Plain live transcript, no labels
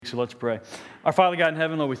So let's pray. Our Father God in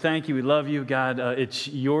heaven, Lord, we thank you. We love you. God, it's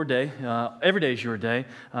your day. Every day is your day.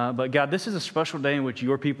 But God, this is a special day in which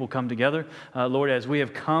your people come together. Lord, as we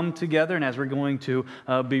have come together and as we're going to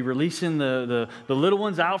be releasing the little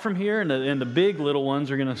ones out from here and the big little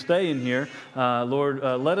ones are going to stay in here, Lord,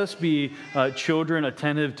 let us be children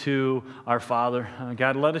attentive to our Father.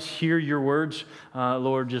 God, let us hear your words.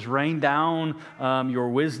 Lord, just rain down your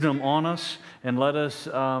wisdom on us and let us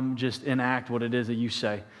just enact what it is that you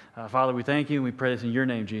say. Father, we thank you and we pray this in your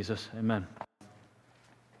name, Jesus. Amen.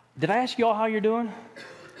 Did I ask you all how you're doing?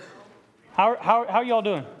 How y'all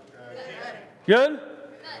doing? Good?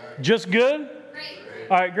 Just good?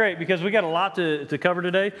 All right, great, because we got a lot to cover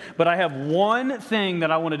today, but I have one thing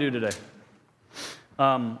that I want to do today.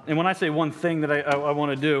 And when I say one thing that I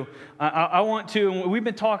want to do, I want to, we've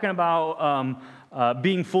been talking about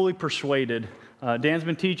being fully persuaded. Dan's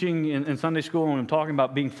been teaching in Sunday school, and I'm talking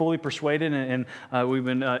about being fully persuaded, and we've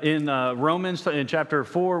been in Romans in chapter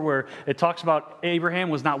 4, where it talks about Abraham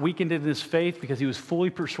was not weakened in his faith because he was fully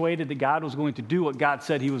persuaded that God was going to do what God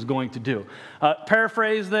said he was going to do.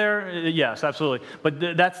 Paraphrase there, yes, absolutely.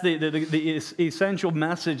 But that's the essential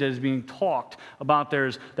message that is being talked about there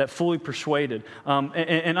is that fully persuaded.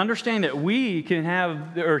 And understand that we can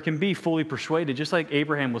have, or can be fully persuaded, just like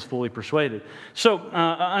Abraham was fully persuaded. So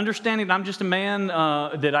understanding that I'm just a man,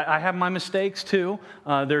 that I have my mistakes too.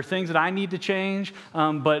 There are things that I need to change,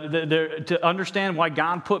 but to understand why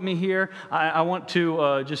God put me here, I want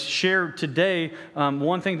to just share today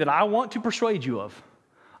one thing that I want to persuade you of.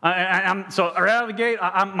 So right out of the gate,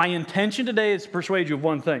 my intention today is to persuade you of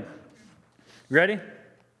one thing. Ready?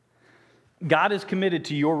 God is committed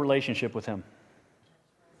to your relationship with Him.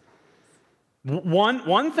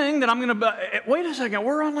 One thing that I'm going to, wait a second,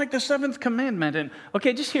 we're on like the seventh commandment. And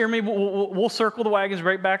okay, just hear me. We'll circle the wagons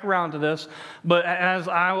right back around to this. But as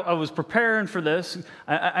I was preparing for this,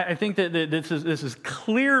 I think that this is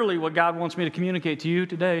clearly what God wants me to communicate to you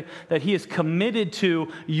today, that He is committed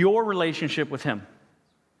to your relationship with Him.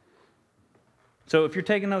 So if you're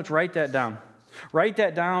taking notes, write that down. Write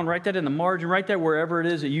that down, write that in the margin, write that wherever it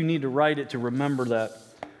is that you need to write it to remember that.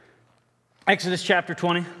 Exodus chapter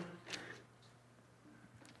 20.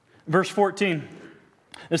 Verse 14.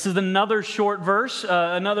 This is another short verse,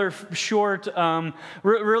 another short,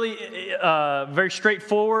 really very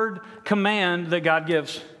straightforward command that God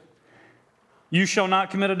gives. You shall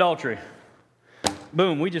not commit adultery.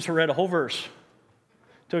 Boom, we just read a whole verse.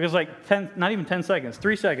 Took us like 10, not even 10 seconds,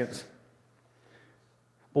 3 seconds.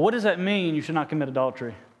 But what does that mean, you should not commit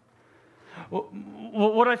adultery?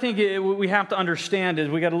 What I think we have to understand is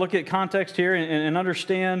we got to look at context here and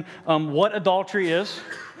understand what adultery is.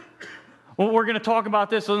 We're going to talk about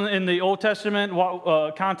this in the Old Testament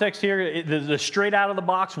context here, the straight out of the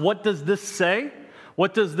box. What does this say?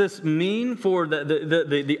 What does this mean for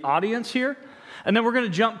the audience here? And then we're going to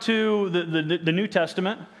jump to the New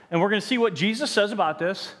Testament, and we're going to see what Jesus says about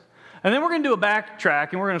this. And then we're going to do a backtrack,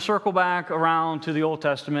 and we're going to circle back around to the Old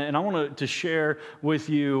Testament, and I want to share with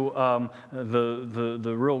you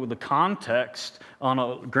the context on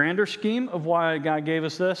a grander scheme of why God gave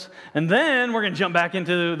us this. And then we're going to jump back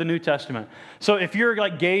into the New Testament. So if you're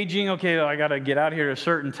like gauging, okay, I got to get out of here at a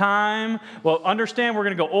certain time, well, understand we're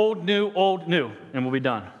going to go old, new, and we'll be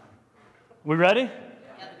done. We ready?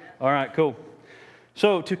 All right, cool.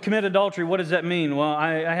 So to commit adultery, what does that mean? Well,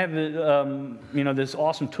 I have this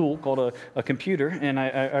awesome tool called a computer, and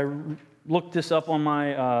I looked this up on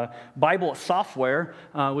my Bible software,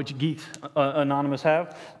 which Geeks Anonymous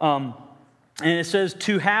have, and it says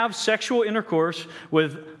to have sexual intercourse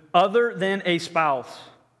with other than a spouse.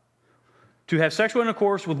 To have sexual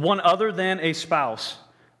intercourse with one other than a spouse.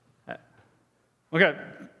 Okay,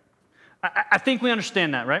 I think we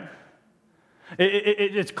understand that, right?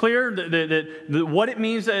 It's clear that what it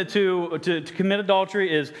means to commit adultery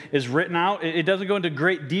is written out. It doesn't go into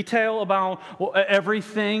great detail about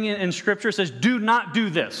everything in Scripture. It says, do not do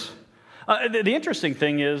this. The interesting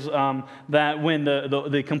thing is that when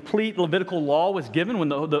the complete Levitical law was given, when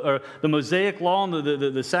the Mosaic law and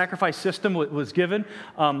the sacrifice system was given,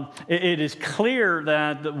 it is clear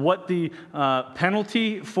that what the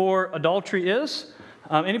penalty for adultery is.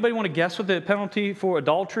 Anybody want to guess what the penalty for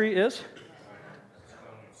adultery is?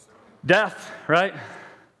 Death, right?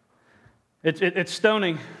 It's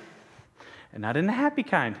stoning. And not in the happy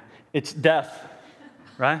kind. It's death,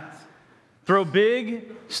 right? Throw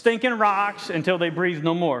big, stinking rocks until they breathe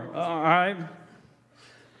no more. All right?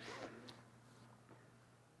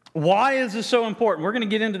 Why is this so important? We're going to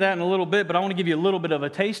get into that in a little bit, but I want to give you a little bit of a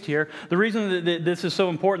taste here. The reason that this is so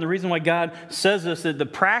important, the reason why God says this, that the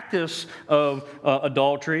practice of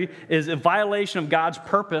adultery is a violation of God's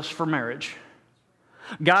purpose for marriage.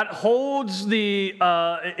 God holds he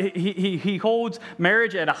holds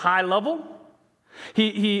marriage at a high level.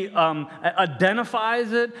 He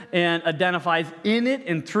identifies it and identifies in it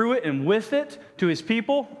and through it and with it to his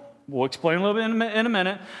people. We'll explain a little bit in a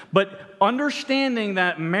minute. But understanding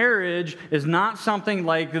that marriage is not something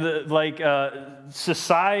like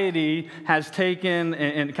society has taken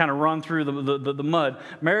and kind of run through the mud.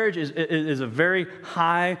 Marriage is a very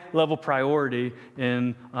high level priority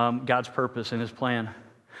in God's purpose and his plan.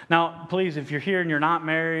 Now, please, if you're here and you're not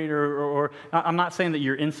married, or I'm not saying that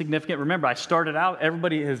you're insignificant. Remember, I started out,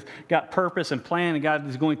 everybody has got purpose and plan, and God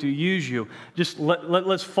is going to use you. Just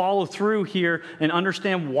let's follow through here and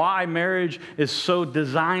understand why marriage is so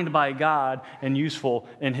designed by God and useful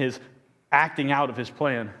in his acting out of his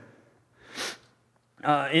plan.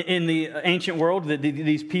 In the ancient world,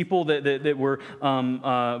 these people that were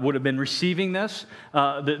would have been receiving this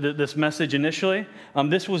message initially,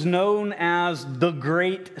 this was known as the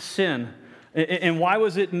great sin. And why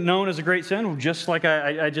was it known as a great sin? Just like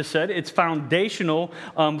I just said, it's foundational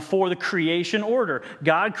for the creation order.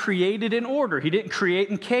 God created in order. He didn't create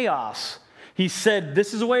in chaos. He said,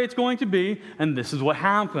 this is the way it's going to be, and this is what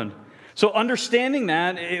happened. So understanding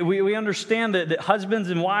that, we understand that husbands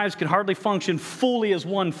and wives can hardly function fully as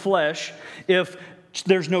one flesh if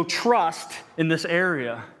there's no trust in this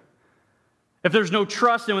area. If there's no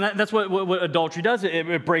trust, and that's what adultery does.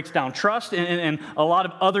 It breaks down trust, and a lot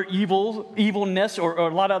of other evilness or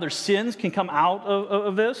a lot of other sins can come out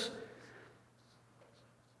of this.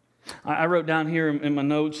 I wrote down here in my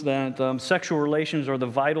notes that sexual relations are the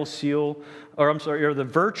vital seal, or the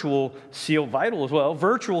virtual seal, vital as well,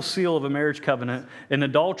 virtual seal of a marriage covenant, and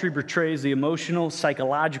adultery betrays the emotional,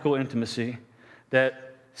 psychological intimacy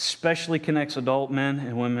that especially connects adult men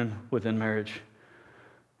and women within marriage.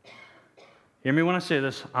 Hear me when I say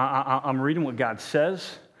this. I'm reading what God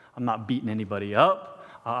says. I'm not beating anybody up.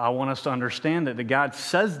 I want us to understand that God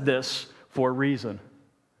says this for a reason.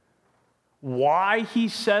 Why he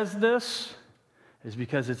says this is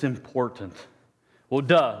because it's important. Well,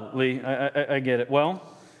 duh, Lee, I get it. Well,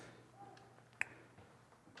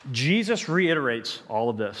 Jesus reiterates all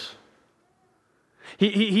of this.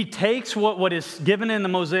 He takes what is given in the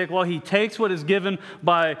Mosaic Law, he takes what is given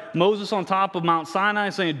by Moses on top of Mount Sinai,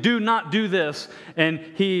 saying, do not do this, and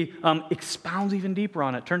he expounds even deeper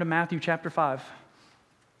on it. Turn to Matthew chapter 5.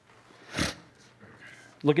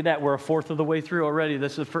 Look at that. We're a fourth of the way through already.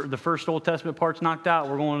 This is the first Old Testament part's knocked out.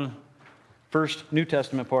 We're going to first New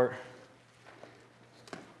Testament part.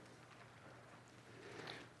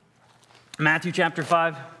 Matthew chapter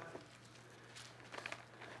 5.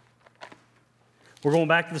 We're going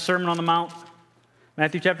back to the Sermon on the Mount.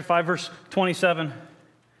 Matthew chapter 5, verse 27.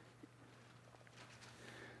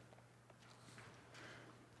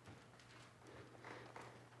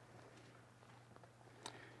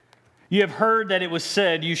 You have heard that it was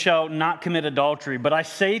said, you shall not commit adultery. But I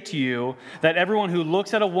say to you that everyone who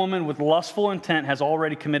looks at a woman with lustful intent has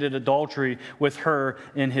already committed adultery with her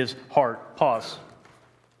in his heart. Pause.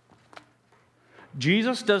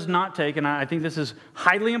 Jesus does not take, and I think this is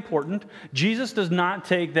highly important, Jesus does not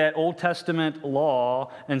take that Old Testament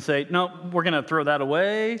law and say, no, we're going to throw that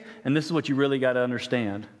away, and this is what you really got to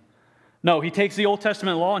understand. No, he takes the Old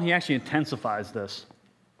Testament law and he actually intensifies this.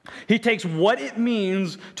 He takes what it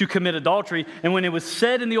means to commit adultery, and when it was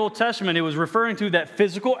said in the Old Testament, it was referring to that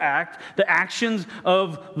physical act, the actions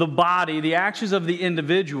of the body, the actions of the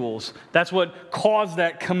individuals. That's what caused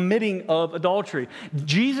that committing of adultery.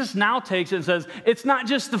 Jesus now takes it and says, it's not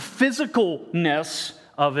just the physicalness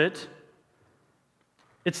of it,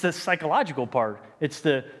 it's the psychological part. It's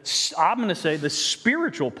I'm going to say, the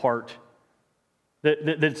spiritual part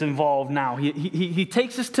that's involved now. He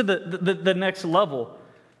takes us to the next level.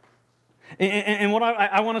 And what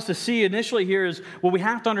I want us to see initially here is what we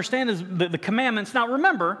have to understand is the commandments. Now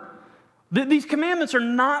remember, these commandments are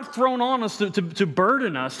not thrown on us to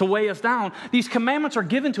burden us, to weigh us down. These commandments are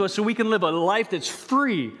given to us so we can live a life that's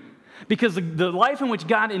free. Because the life in which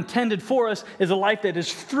God intended for us is a life that is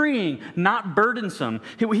freeing, not burdensome.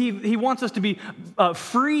 He wants us to be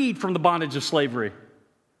freed from the bondage of slavery.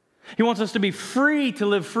 He wants us to be free to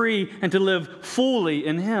live free and to live fully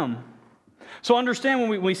in Him. So understand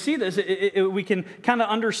when we see this, we can kind of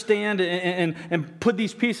understand and put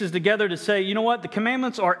these pieces together to say, you know what? The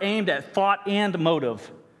commandments are aimed at thought and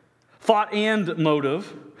motive. Thought and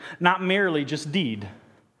motive, not merely just deed.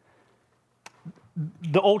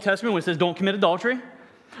 The Old Testament, when it says don't commit adultery,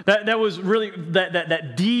 that was really,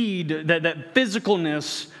 that deed, that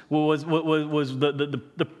physicalness was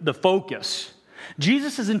the focus.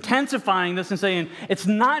 Jesus is intensifying this and saying it's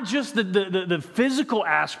not just the physical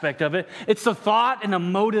aspect of it, it's the thought and the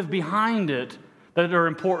motive behind it that are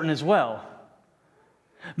important as well.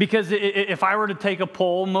 Because if I were to take a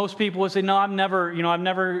poll, most people would say, no, I've never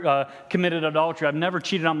committed adultery. I've never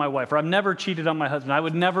cheated on my wife, or I've never cheated on my husband. I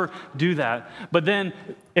would never do that. But then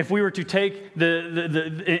if we were to take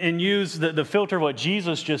and use the filter of what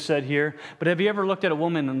Jesus just said here, but have you ever looked at a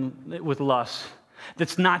woman with lust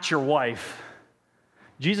that's not your wife?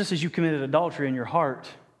 Jesus says you committed adultery in your heart.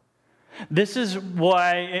 This is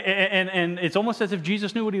why, and it's almost as if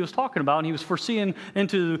Jesus knew what he was talking about, and he was foreseeing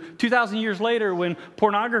into 2,000 years later when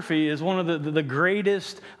pornography is one of the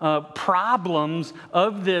greatest problems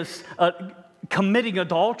of this committing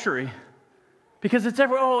adultery. Because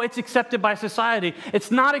it's accepted by society.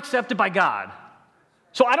 It's not accepted by God.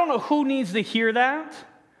 So I don't know who needs to hear that.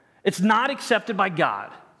 It's not accepted by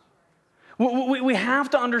God. We have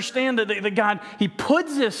to understand that God, he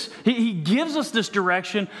puts this, he gives us this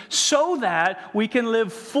direction so that we can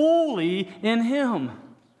live fully in him.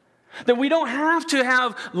 That we don't have to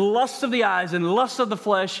have lust of the eyes and lust of the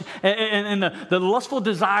flesh and the lustful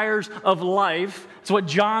desires of life. It's what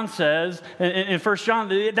John says in 1 John.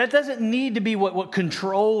 That doesn't need to be what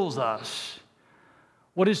controls us.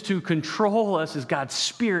 What is to control us is God's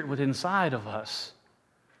Spirit within inside of us.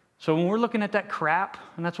 So when we're looking at that crap,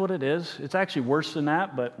 and that's what it is, it's actually worse than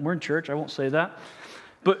that, but we're in church, I won't say that.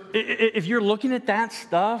 But if you're looking at that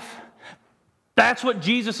stuff, that's what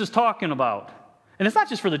Jesus is talking about. And it's not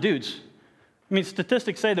just for the dudes. I mean,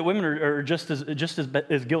 statistics say that women are just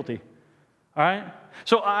as guilty. All right?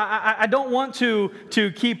 So I don't want to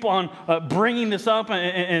keep on bringing this up,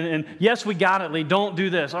 and yes, we got it, Lee, don't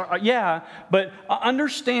do this. Yeah, but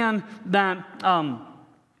understand that...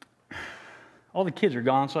 all the kids are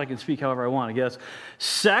gone, so I can speak however I want, I guess.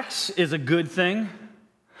 Sex is a good thing.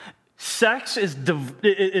 Sex is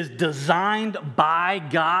designed by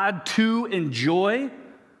God to enjoy,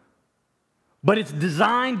 but it's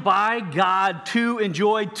designed by God to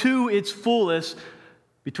enjoy to its fullest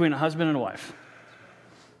between a husband and a wife.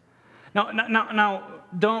 Now,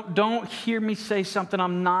 don't hear me say something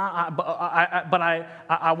I'm not. But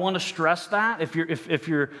I want to stress that if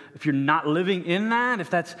you're not living in that, if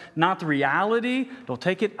that's not the reality, don't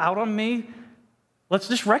take it out on me. Let's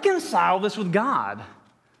just reconcile this with God.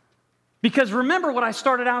 Because remember what I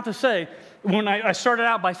started out to say when I started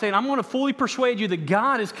out by saying I'm going to fully persuade you that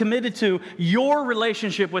God is committed to your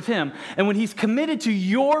relationship with him. And when he's committed to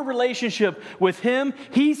your relationship with him,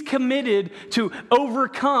 he's committed to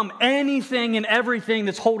overcome anything and everything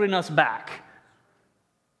that's holding us back.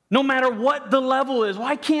 No matter what the level is. Well,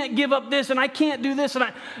 I can't give up this and I can't do this.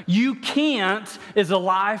 You can't is a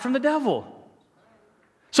lie from the devil.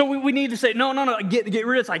 So we need to say, no, get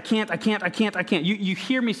rid of this. I can't. You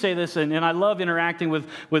hear me say this, and I love interacting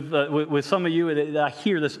with some of you. I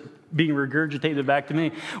hear this being regurgitated back to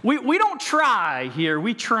me. We don't try here,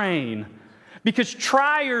 we train. Because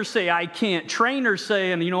triers say, I can't. Trainers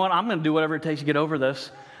say, and you know what, I'm going to do whatever it takes to get over this.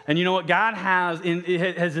 And you know what, God has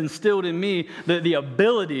instilled in me the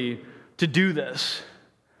ability to do this.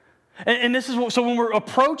 And this is so when we're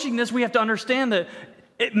approaching this, we have to understand that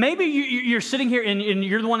maybe you're sitting here and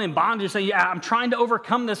you're the one in bondage saying, yeah, I'm trying to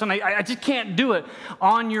overcome this and I just can't do it.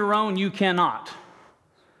 On your own, you cannot.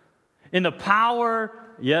 In the power,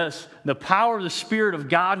 yes, the power of the Spirit of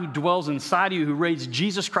God who dwells inside of you, who raised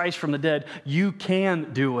Jesus Christ from the dead, you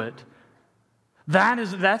can do it.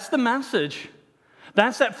 That's the message.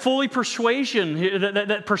 That's that fully persuasion,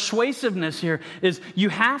 that persuasiveness here is you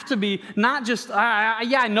have to be not just,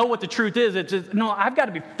 I know what the truth is. No, I've got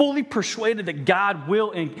to be fully persuaded that God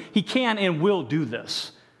will and he can and will do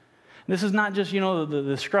this. This is not just, the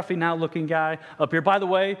scruffy now looking guy up here. By the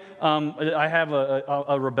way, I have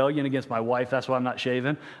a rebellion against my wife. That's why I'm not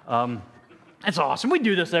shaving. It's awesome. We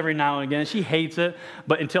do this every now and again. She hates it.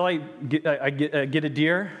 But until I get a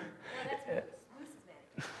deer,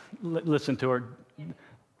 listen to her.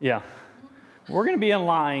 Yeah. We're going to be in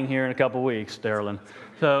lying here in a couple weeks, Darylyn.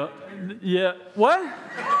 So, yeah. What?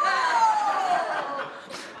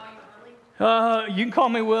 You can call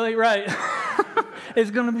me Willie, right? It's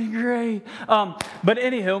going to be great. But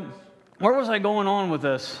anywho, where was I going on with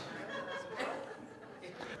this?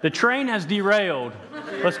 The train has derailed.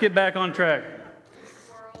 Let's get back on track.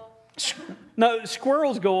 No,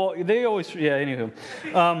 squirrels they always, yeah, anywho.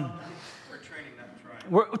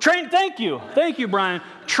 Thank you, Brian.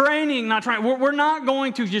 Training, not trying. We're not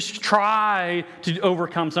going to just try to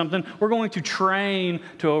overcome something. We're going to train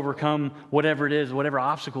to overcome whatever it is, whatever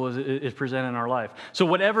obstacle is presented in our life. So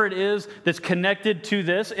whatever it is that's connected to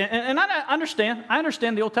this, and I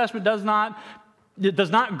understand the Old Testament does not It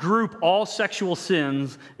does not group all sexual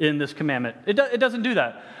sins in this commandment. It doesn't do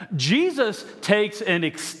that. Jesus takes and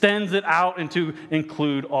extends it out and to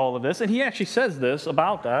include all of this. And he actually says this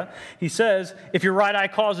about that. He says, if your right eye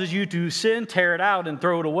causes you to sin, tear it out and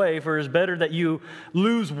throw it away, for it is better that you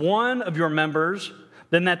lose one of your members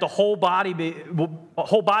than that the whole body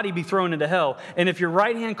be thrown into hell. And if your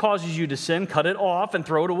right hand causes you to sin, cut it off and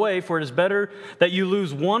throw it away, for it is better that you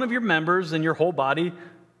lose one of your members than your whole body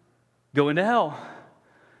go into hell.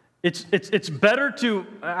 It's better to,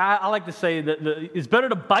 I like to say that it's better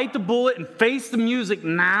to bite the bullet and face the music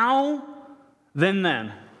now than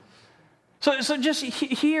then. So just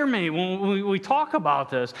hear me when we talk about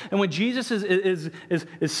this. And when Jesus is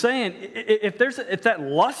saying, if that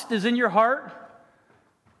lust is in your heart,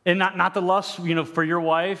 and not the lust, for your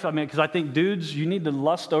wife, because I think dudes, you need to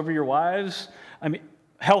lust over your wives,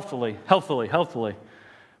 healthily.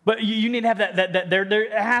 But you need to have that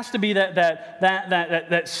there has to be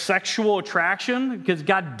that sexual attraction, because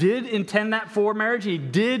God did intend that for marriage. He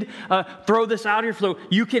did throw this out here so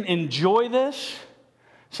you can enjoy this.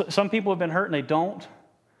 So some people have been hurt and they don't.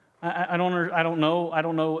 I don't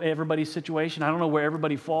know everybody's situation. I don't know where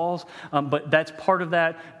everybody falls. But that's part of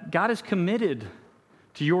that. God is committed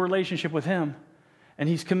to your relationship with Him. And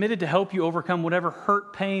He's committed to help you overcome whatever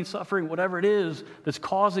hurt, pain, suffering, whatever it is that's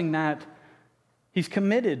causing that. He's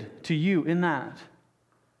committed to you in that.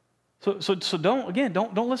 So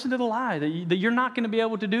don't listen to the lie that you're not going to be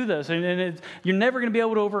able to do this and you're never going to be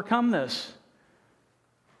able to overcome this.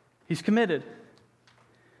 He's committed.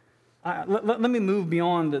 Let me move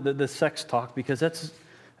beyond the sex talk, because that's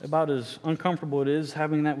about as uncomfortable it is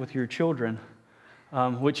having that with your children,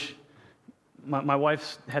 which my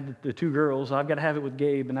wife's had the two girls. I've got to have it with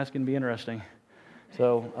Gabe, and that's going to be interesting.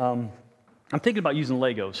 So I'm thinking about using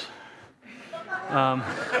Legos. I'm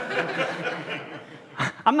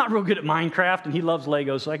not real good at Minecraft, and he loves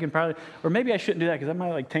Legos, so I can probably, or maybe I shouldn't do that because I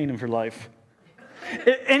might taint him for life.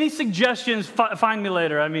 Any suggestions? Find me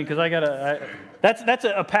later. Because that's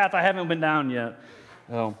a path I haven't been down yet.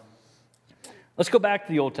 Oh. Let's go back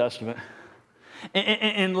to the Old Testament,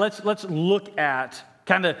 and let's look at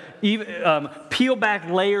kind of peel back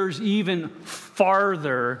layers even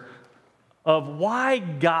farther of why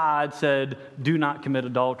God said, "Do not commit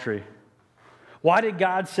adultery." Why did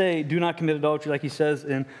God say, do not commit adultery, like He says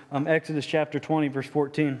in Exodus chapter 20, verse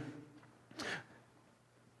 14?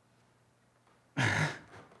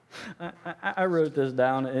 I wrote this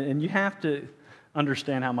down, and you have to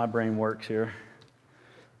understand how my brain works here.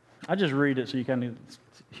 I just read it so you kind of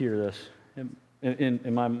hear this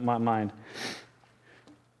in my mind.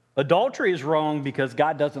 Adultery is wrong because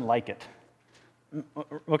God doesn't like it.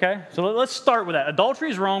 Okay? So let's start with that. Adultery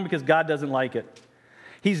is wrong because God doesn't like it.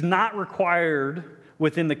 He's not required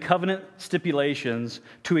within the covenant stipulations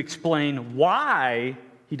to explain why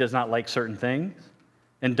He does not like certain things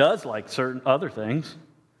and does like certain other things.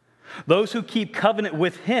 Those who keep covenant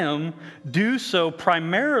with Him do so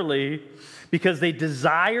primarily because they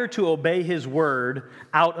desire to obey His word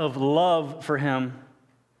out of love for Him,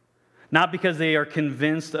 not because they are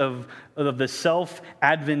convinced of the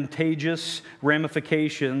self-advantageous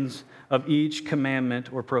ramifications of each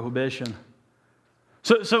commandment or prohibition.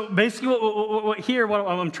 So basically, what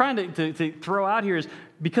I'm trying to throw out here is,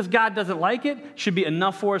 because God doesn't like it, should be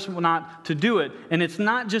enough for us not to do it. And it's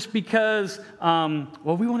not just because, we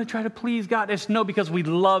want to try to please God. It's because we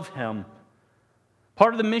love Him.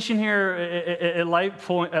 Part of the mission here at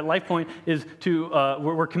LifePoint is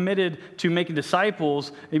we're committed to making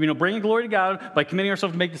disciples, bringing glory to God by committing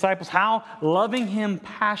ourselves to make disciples. How? Loving Him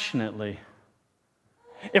passionately.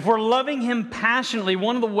 If we're loving Him passionately,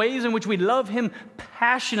 one of the ways in which we love Him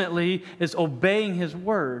passionately is obeying His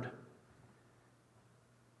word.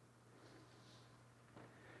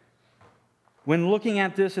 When looking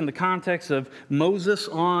at this in the context of Moses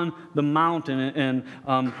on the mountain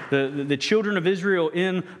and the children of Israel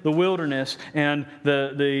in the wilderness and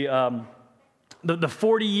the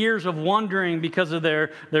 40 years of wandering because of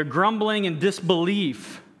their grumbling and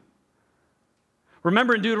disbelief.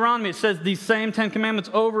 Remember in Deuteronomy, it says these same 10 commandments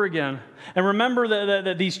over again. And remember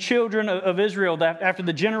that these children of Israel, that after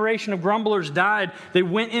the generation of grumblers died, they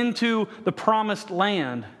went into the promised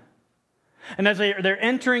land. And as they're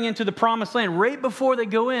entering into the promised land, right before they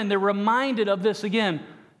go in, they're reminded of this again.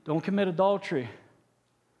 Don't commit adultery.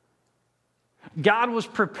 God was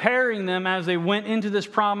preparing them as they went into this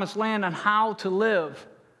promised land on how to live.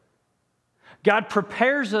 God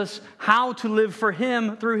prepares us how to live for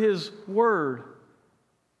Him through His word.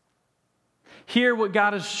 Here, what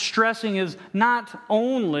God is stressing is not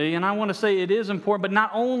only, and I want to say it is important, but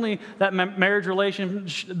not only that marriage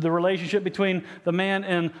relationship, the relationship between the man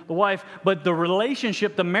and the wife, but the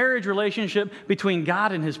relationship, the marriage relationship between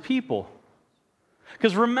God and his people.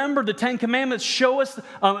 Because remember, the Ten Commandments show us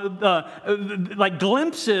like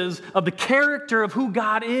glimpses of the character of who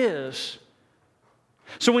God is.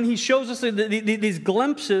 So when he shows us these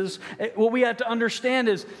glimpses, what we have to understand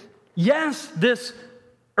is, yes, this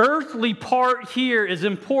earthly part here is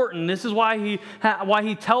important. This is why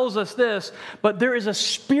he tells us this, but there is a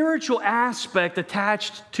spiritual aspect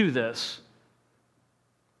attached to this.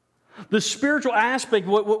 The spiritual aspect,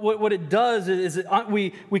 what it does is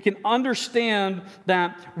we can understand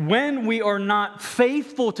that when we are not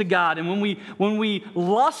faithful to God and when we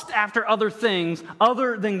lust after other things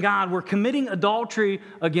other than God, we're committing adultery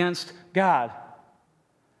against God.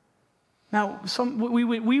 Now,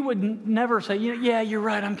 we would never say, yeah, you're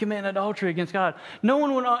right, I'm committing adultery against God.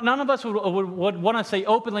 None of us would want to say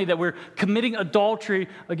openly that we're committing adultery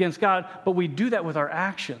against God, but we do that with our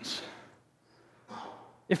actions.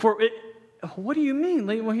 What do you mean?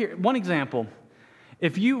 Well, here, one example.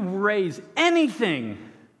 If you raise anything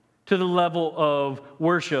to the level of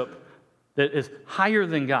worship that is higher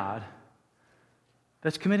than God,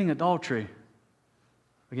 that's committing adultery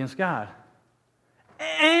against God.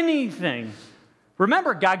 Anything.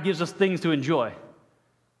 Remember, God gives us things to enjoy.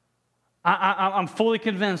 I'm fully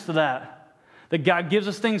convinced of that God gives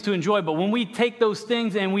us things to enjoy, but when we take those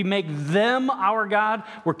things and we make them our God,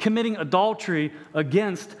 we're committing adultery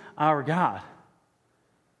against our God.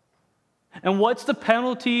 And what's the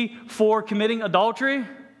penalty for committing adultery?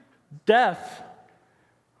 Death.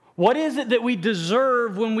 What is it that we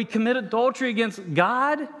deserve when we commit adultery against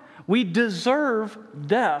God? We deserve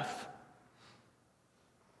death.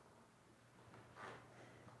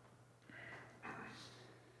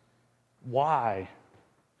 Why?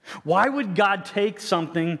 Why would God take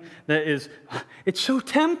something that it's so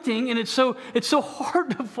tempting and it's so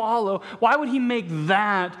hard to follow? Why would he make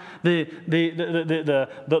that the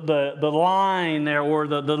line there, or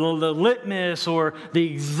the litmus, or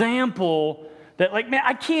the example that, like, man,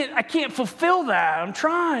 I can't fulfill that. I'm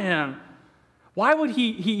trying. Why would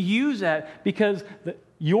he use that? Because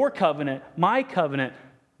your covenant, my covenant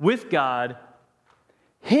with God,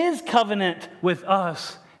 his covenant with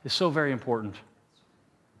us is so very important.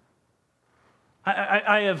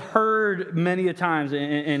 I have heard many a times,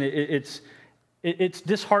 and it's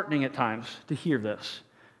disheartening at times to hear this.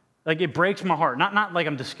 Like, it breaks my heart. Not like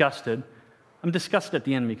I'm disgusted. I'm disgusted at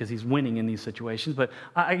the enemy because he's winning in these situations. But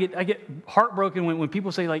I get heartbroken when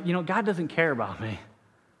people say, like, God doesn't care about me.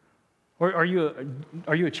 Or are you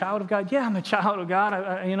a child of God? Yeah, I'm a child of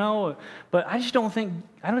God. But I just don't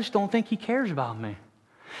think he cares about me.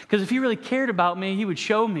 Because if he really cared about me, he would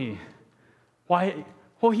show me why.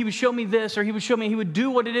 Well, he would show me this, or he would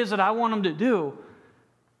do what it is that I want him to do.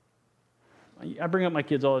 I bring up my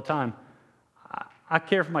kids all the time. I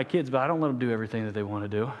care for my kids, but I don't let them do everything that they want to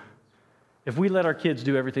do. If we let our kids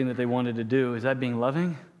do everything that they wanted to do, is that being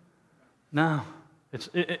loving? No,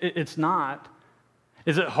 it's not.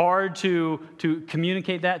 Is it hard to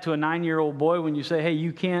communicate that to a 9-year-old boy when you say, hey,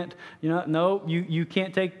 you can't, you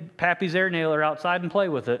can't take Pappy's air nailer outside and play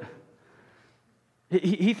with it?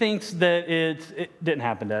 He thinks that it didn't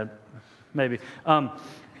happen, Dad. Maybe.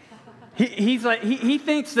 He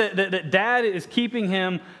thinks that Dad is keeping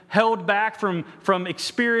him held back from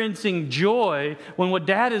experiencing joy, when what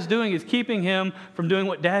Dad is doing is keeping him from doing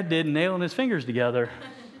what Dad did, nailing his fingers together.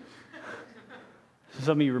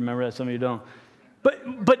 Some of you remember that, some of you don't.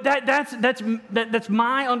 But that's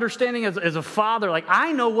my understanding as a father. Like,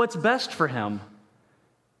 I know what's best for him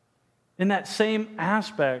in that same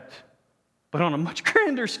aspect. But on a much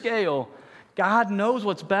grander scale, God knows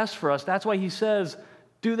what's best for us. That's why he says,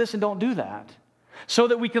 do this and don't do that. So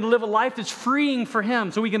that we can live a life that's freeing for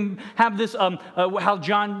him. So we can have this, how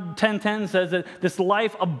John 10:10 says, that this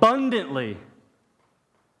life abundantly.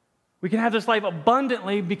 We can have this life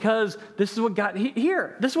abundantly because this is what God,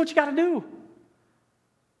 this is what you got to do.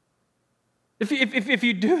 If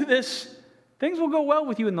you do this, things will go well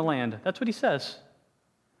with you in the land. That's what he says.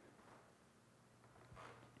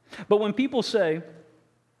 But when people say,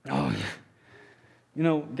 oh,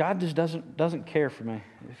 God just doesn't care for me.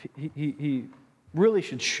 He really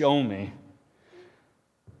should show me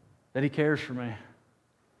that he cares for me.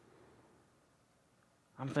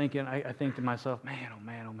 I'm thinking, I think to myself, man, oh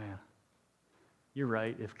man, oh man. You're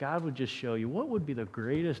right. If God would just show you, what would be the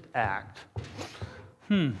greatest act?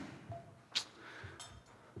 Wonder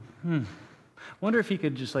if he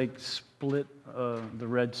could just split the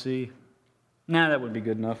Red Sea. Nah, that would be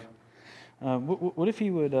good enough. What if he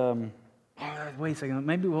would, that wait a second,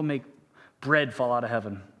 maybe we'll make bread fall out of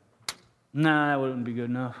heaven. Nah, that wouldn't be good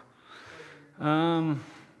enough.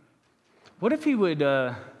 What if he would,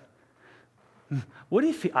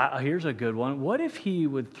 here's a good one. What if he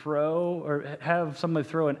would throw or have somebody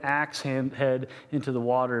throw an axe head into the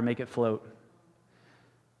water and make it float?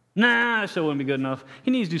 Nah, that still wouldn't be good enough.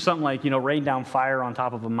 He needs to do something like, rain down fire on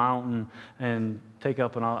top of a mountain and take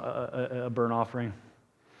up a burnt offering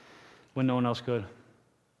when no one else could.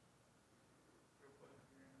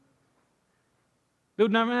 That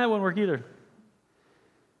wouldn't work either.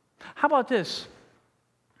 How about this?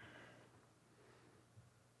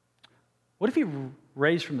 What if he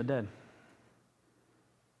raised from the dead?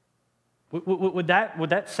 Would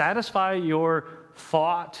that satisfy your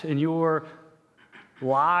thought and your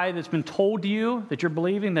lie that's been told to you that you're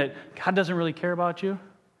believing that God doesn't really care about you?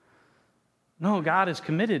 No, God is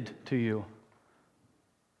committed to you.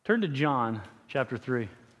 Turn to John chapter 3.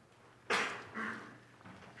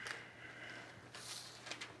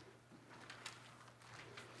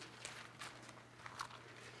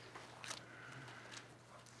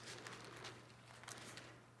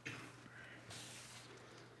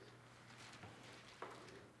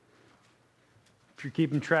 If you're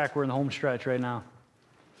keeping track, we're in the home stretch right now.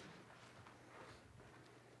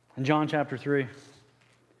 In John chapter 3.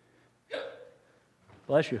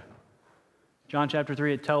 Bless you. John chapter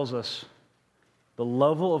 3, it tells us the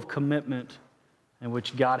level of commitment in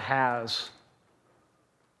which God has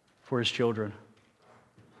for his children.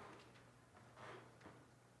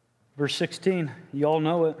 Verse 16, you all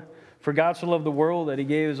know it. For God so loved the world that he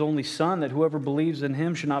gave his only Son, that whoever believes in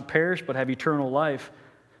him should not perish but have eternal life.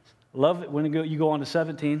 Love it when you go on to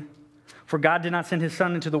 17. For God did not send his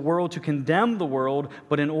Son into the world to condemn the world,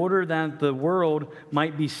 but in order that the world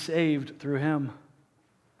might be saved through him.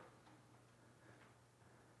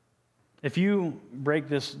 If you break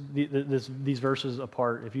these verses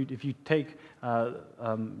apart, if you take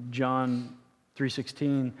John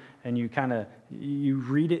 3:16 and you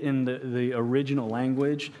read it in the original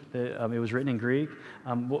language that it was written in Greek,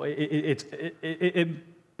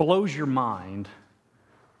 it blows your mind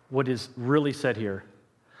what is really said here.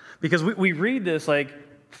 Because we read this like,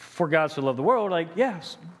 for God so loved the world, like,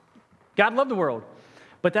 yes, God loved the world.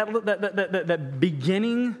 But that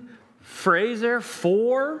beginning phrase there,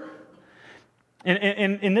 for,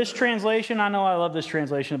 and in this translation, I know I love this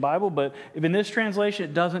translation of the Bible, but in this translation,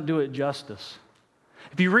 it doesn't do it justice.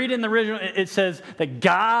 If you read in the original, it says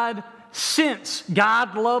that since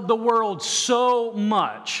God loved the world so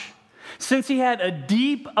much, since he had a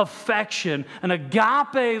deep affection, an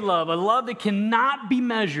agape love, a love that cannot be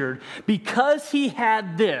measured, because he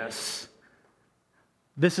had this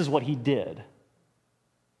is what he did.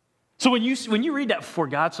 So when you read that, for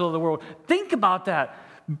God so loved the world, think about that.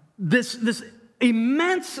 This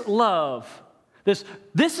immense love. This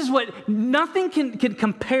is what, nothing can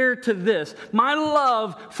compare to this. My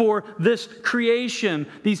love for this creation,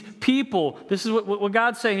 these people, this is what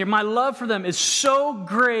God's saying here. My love for them is so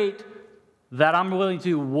great that I'm willing to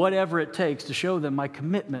do whatever it takes to show them my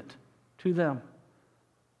commitment to them.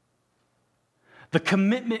 The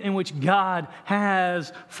commitment in which God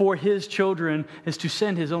has for his children is to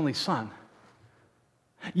send his only Son.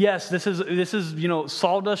 Yes, this is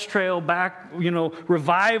sawdust trail back,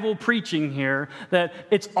 revival preaching here, that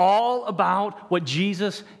it's all about what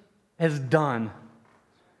Jesus has done.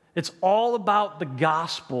 It's all about the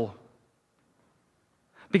gospel.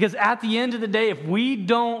 Because at the end of the day, if we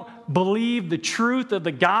don't believe the truth of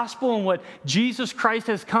the gospel and what Jesus Christ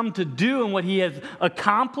has come to do and what he has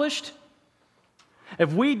accomplished,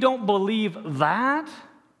 if we don't believe that,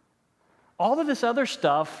 all of this other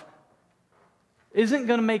stuff isn't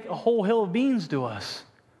going to make a whole hill of beans to us.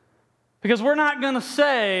 Because we're not going to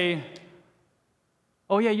say,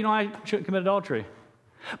 oh yeah, I shouldn't commit adultery.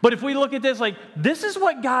 But if we look at this, like, this is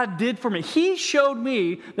what God did for me. He showed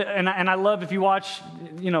me, and I love, if you watch,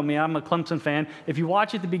 me, I'm a Clemson fan. If you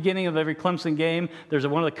watch at the beginning of every Clemson game, there's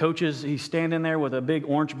one of the coaches, he's standing there with a big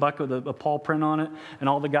orange bucket with a paw print on it, and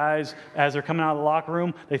all the guys, as they're coming out of the locker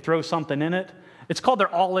room, they throw something in it. It's called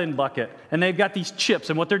their all-in bucket, and they've got these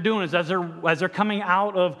chips, and what they're doing is as they're coming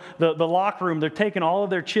out of the locker room, they're taking all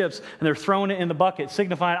of their chips, and they're throwing it in the bucket,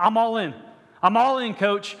 signifying, I'm all in. I'm all in,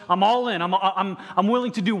 coach. I'm all in. I'm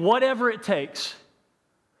willing to do whatever it takes.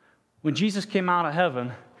 When Jesus came out of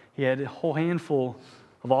heaven, he had a whole handful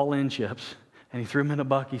of all-in chips, and he threw them in a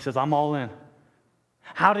bucket. He says, I'm all in.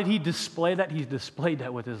 How did he display that? He displayed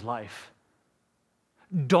that with his life.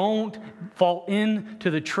 Don't fall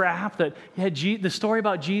into the trap that, the story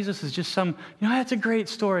about Jesus is just that's a great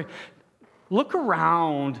story. Look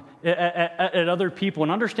around at other people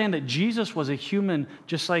and understand that Jesus was a human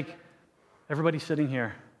just like everybody sitting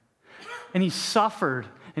here. And he suffered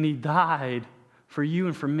and he died for you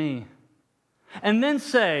and for me. And then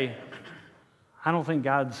say, I don't think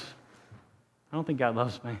God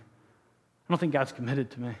loves me. I don't think God's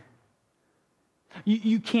committed to me.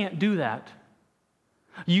 You can't do that.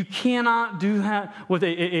 You cannot do that with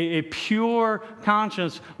a pure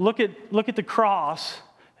conscience. Look at the cross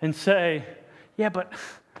and say, yeah, but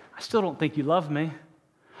I still don't think you love me.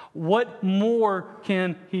 What more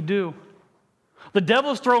can he do? The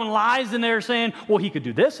devil's throwing lies in there saying, well, he could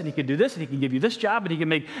do this, and he could do this, and he can give you this job, and he can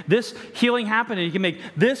make this healing happen, and he can make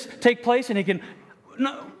this take place, and he can...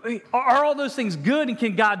 No, are all those things good, and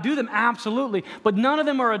can God do them? Absolutely. But none of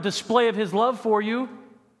them are a display of his love for you.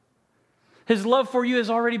 His love for you has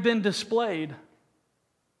already been displayed.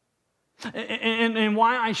 And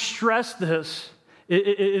why I stress this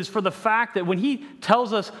is for the fact that when he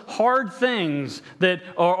tells us hard things that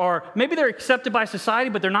are maybe they're accepted by society,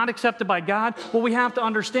 but they're not accepted by God, what we have to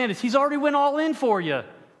understand is he's already went all in for you.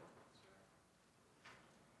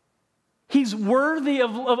 He's worthy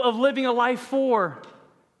of living a life for.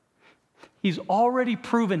 He's already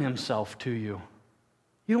proven himself to you.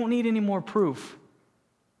 You don't need any more proof.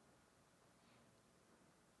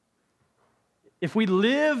 If we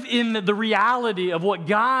live in the reality of what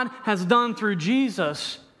God has done through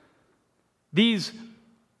Jesus, these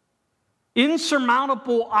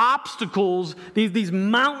insurmountable obstacles, these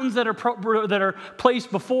mountains that are placed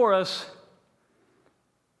before us,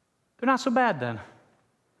 they're not so bad then.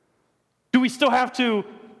 Do we still have to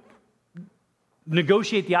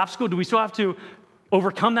negotiate the obstacle? Do we still have to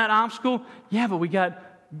overcome that obstacle? Yeah, but we got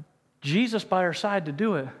Jesus by our side to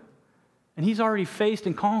do it. And he's already faced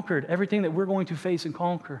and conquered everything that we're going to face and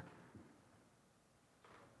conquer.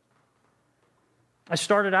 I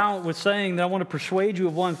started out with saying that I want to persuade you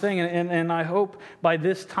of one thing, and I hope by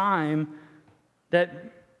this time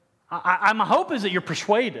that my hope is that you're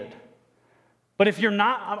persuaded. But if you're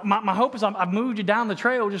not, my hope is I've moved you down the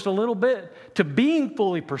trail just a little bit to being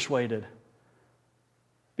fully persuaded.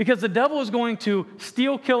 Because the devil is going to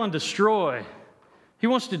steal, kill, and destroy. He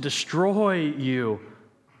wants to destroy you.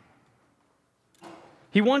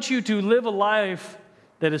 He wants you to live a life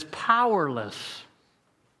that is powerless.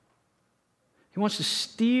 He wants to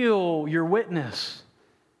steal your witness.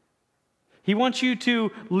 He wants you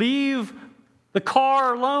to leave the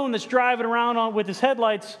car alone that's driving around with his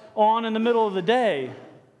headlights on in the middle of the day.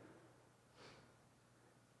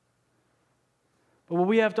 But what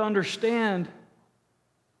we have to understand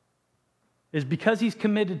is because he's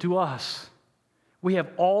committed to us, we have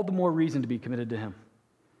all the more reason to be committed to him.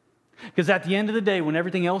 Because at the end of the day, when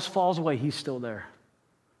everything else falls away, he's still there.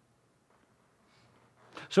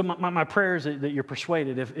 So my prayer is that you're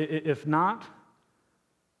persuaded. If not,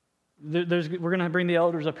 we're going to bring the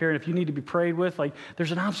elders up here, and if you need to be prayed with, like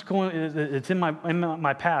there's an obstacle that's in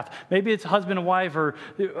my path. Maybe it's husband and wife, or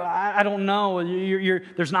I don't know.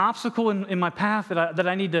 There's an obstacle in my path that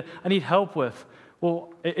I need help with.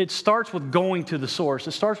 Well, it starts with going to the source.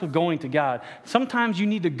 It starts with going to God. Sometimes you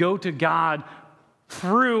need to go to God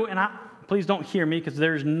through, and please don't hear me, because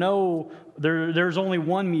there's only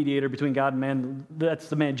one mediator between God and man. That's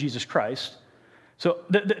the man Jesus Christ. So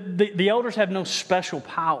the elders have no special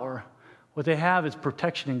power. What they have is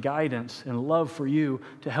protection and guidance and love for you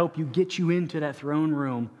to help you get you into that throne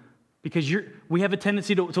room, because we have a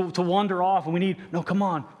tendency to wander off, and come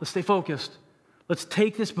on, let's stay focused. Let's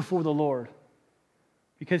take this before the Lord,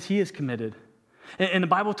 because he is committed. And the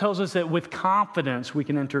Bible tells us that with confidence we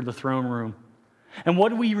can enter the throne room. And what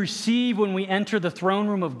do we receive when we enter the throne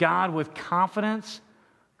room of God with confidence?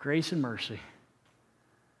 Grace and mercy.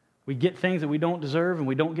 We get things that we don't deserve, and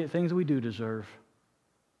we don't get things that we do deserve.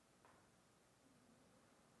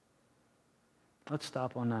 Let's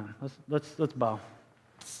stop on that. Let's bow.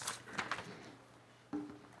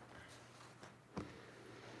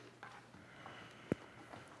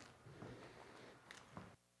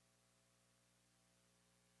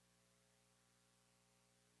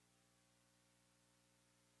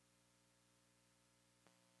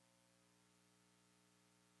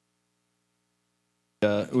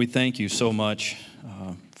 We thank you so much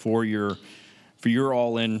for your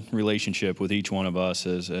all-in relationship with each one of us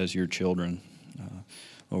as your children.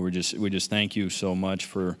 Lord, we just thank you so much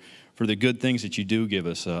for the good things that you do give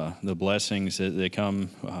us, the blessings that come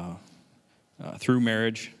through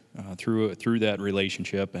marriage, through that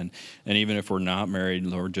relationship, and even if we're not married,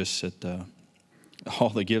 Lord, just that all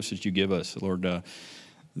the gifts that you give us, Lord,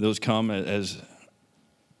 those come as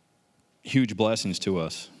huge blessings to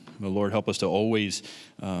us. But Lord, help us to always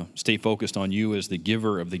stay focused on you as the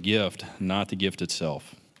giver of the gift, not the gift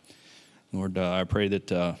itself. Lord, I pray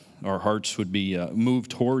that our hearts would be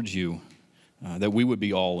moved towards you that we would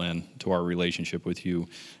be all in to our relationship with you.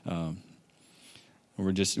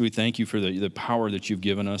 We thank you for the power that you've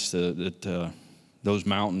given us, that those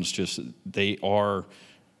mountains they are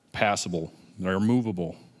passable, they're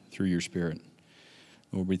movable through your Spirit.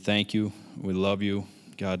 Lord, we thank you, we love you.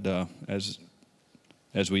 God, as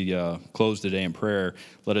we close today in prayer,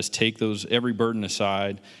 let us take every burden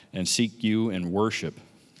aside and seek you and worship.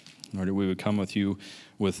 Lord, that we would come with you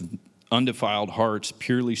with undefiled hearts,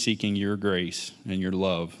 purely seeking your grace and your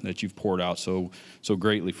love that you've poured out so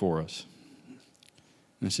greatly for us.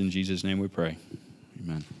 And it's in Jesus' name we pray.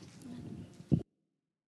 Amen.